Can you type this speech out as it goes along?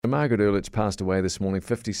Margaret Urlich passed away this morning,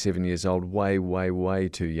 57 years old, way, way, way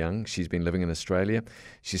too young. She's been living in Australia.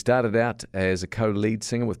 She started out as a co-lead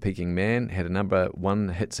singer with Peking Man, had a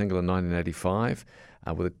 #1 hit single in 1985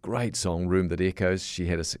 with a great song, Room That Echoes. She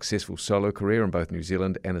had a successful solo career in both New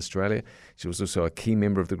Zealand and Australia. She was also a key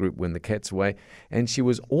member of the group When the Cat's Away, and she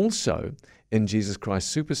was also in Jesus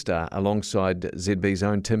Christ Superstar alongside ZB's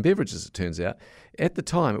own Tim Beveridge, as it turns out. At the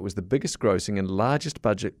time, it was the biggest grossing and largest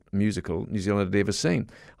budget musical New Zealand had ever seen.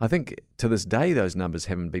 I think to this day those numbers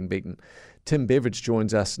haven't been beaten. Tim Beveridge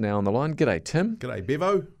joins us now on the line. G'day, Tim. G'day,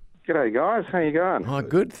 Bevo. G'day, guys. How you going? Oh,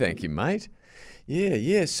 good, thank you, mate.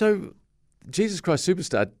 Yeah. So, Jesus Christ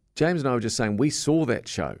Superstar, James and I were just saying we saw that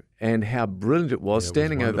show and how brilliant it was,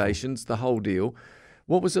 standing ovations, the whole deal.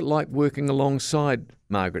 What was it like working alongside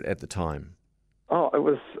Margaret at the time? Oh, it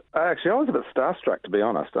was actually I was a bit starstruck, to be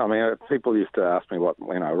honest. I mean, people used to ask me what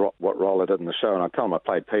role I did in the show, and I tell them I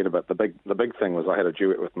played Peter. But the big thing was I had a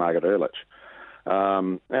duet with Margaret Urlich.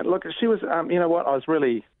 And look, she was, I was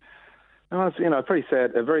pretty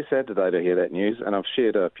sad, very sad today to hear that news. And I've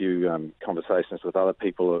shared a few conversations with other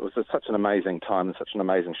people. It was such an amazing time and such an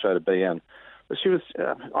amazing show to be in. But she was,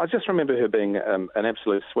 I just remember her being an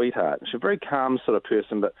absolute sweetheart. She's a very calm sort of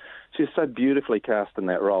person, but she was so beautifully cast in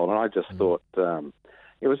that role. And I just thought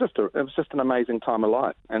it was just an amazing time of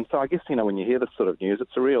life. And so I guess, when you hear this sort of news,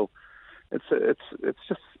 it's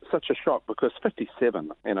just such a shock because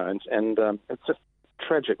 57, and it's just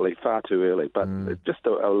tragically far too early, but just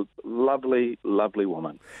a lovely, lovely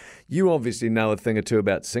woman. You obviously know a thing or two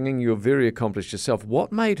about singing. You're very accomplished yourself.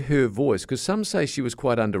 What made her voice, because some say she was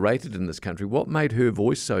quite underrated in this country, what made her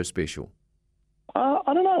voice so special? I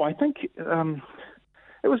don't know. I think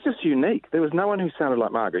it was just unique. There was no one who sounded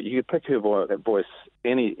like Margaret. You could pick her voice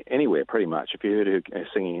anywhere pretty much if you heard her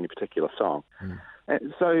singing any particular song.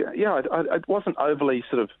 And so, it wasn't overly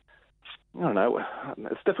sort of, I don't know,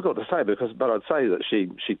 it's difficult to say but I'd say that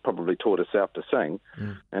she probably taught herself to sing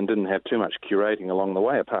and didn't have too much curating along the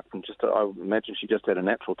way, apart from I would imagine she just had a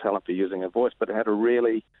natural talent for using her voice, but it had a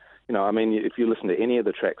really, if you listen to any of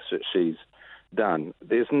the tracks that she's done,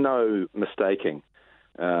 there's no mistaking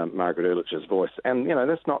Margaret Urlich's voice. And,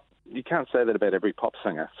 that's not, you can't say that about every pop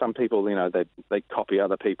singer. Some people, they copy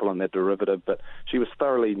other people and they're derivative, but she was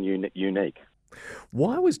thoroughly unique.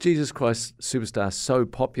 Why was Jesus Christ Superstar so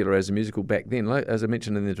popular as a musical back then? As I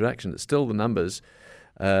mentioned in the introduction, it's still the numbers,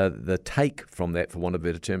 the take from that, for want of a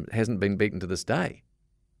better term, hasn't been beaten to this day.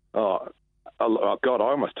 Oh God, I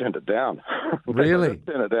almost turned it down. Really?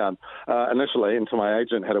 Turned it down initially until my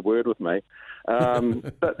agent had a word with me.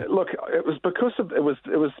 But look, it was because it was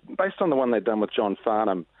based on the one they'd done with John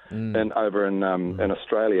Farnham over in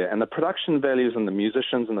Australia, and the production values and the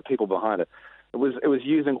musicians and the people behind it. It was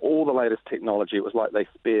using all the latest technology. It was like they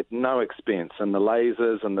spared no expense, and the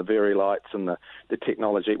lasers and the very lights and the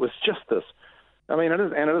technology. It was just this. I mean, it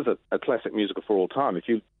is a classic musical for all time. If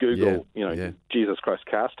you Google, Jesus Christ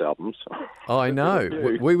cast albums. Oh, I know.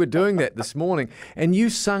 We were doing that this morning, and you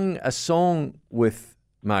sung a song with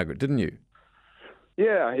Margaret, didn't you?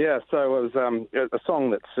 Yeah. So it was a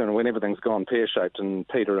song that's when everything's gone pear-shaped, and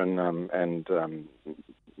Peter and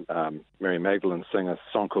Mary Magdalene sing a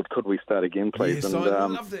song called "Could We Start Again, Please?" Yes, and I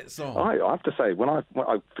love that song. I have to say, when I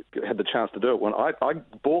had the chance to do it, when I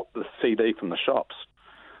bought the CD from the shops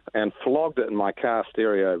and flogged it in my car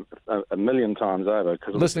stereo a million times over.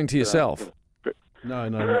 Listening to yourself? No.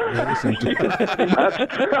 Listening to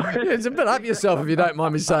it's a bit up yourself, if you don't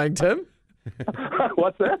mind me saying, Tim.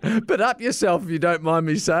 What's that? Bit up yourself, if you don't mind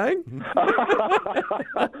me saying. No,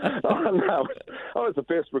 it was the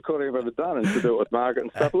best recording I've ever done, and to do it with Margaret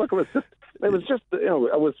and stuff. Look, it was just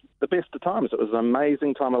it was the best of times. It was an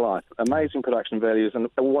amazing time of life, amazing production values, and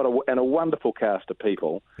a wonderful cast of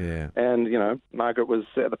people. Yeah. And Margaret was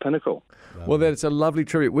at the pinnacle. Well, that's a lovely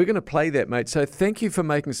tribute. We're going to play that, mate. So thank you for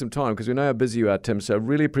making some time, because we know how busy you are, Tim. So I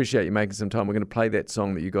really appreciate you making some time. We're going to play that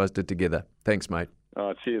song that you guys did together. Thanks, mate.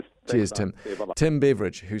 Oh, cheers. Cheers, Thanks, Tim. Yeah, Tim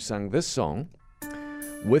Beveridge, who sung this song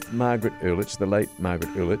with Margaret Urlich, the late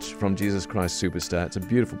Margaret Urlich, from Jesus Christ Superstar. It's a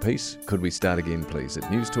beautiful piece. Could we start again, please? At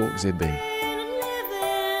News Talk ZB.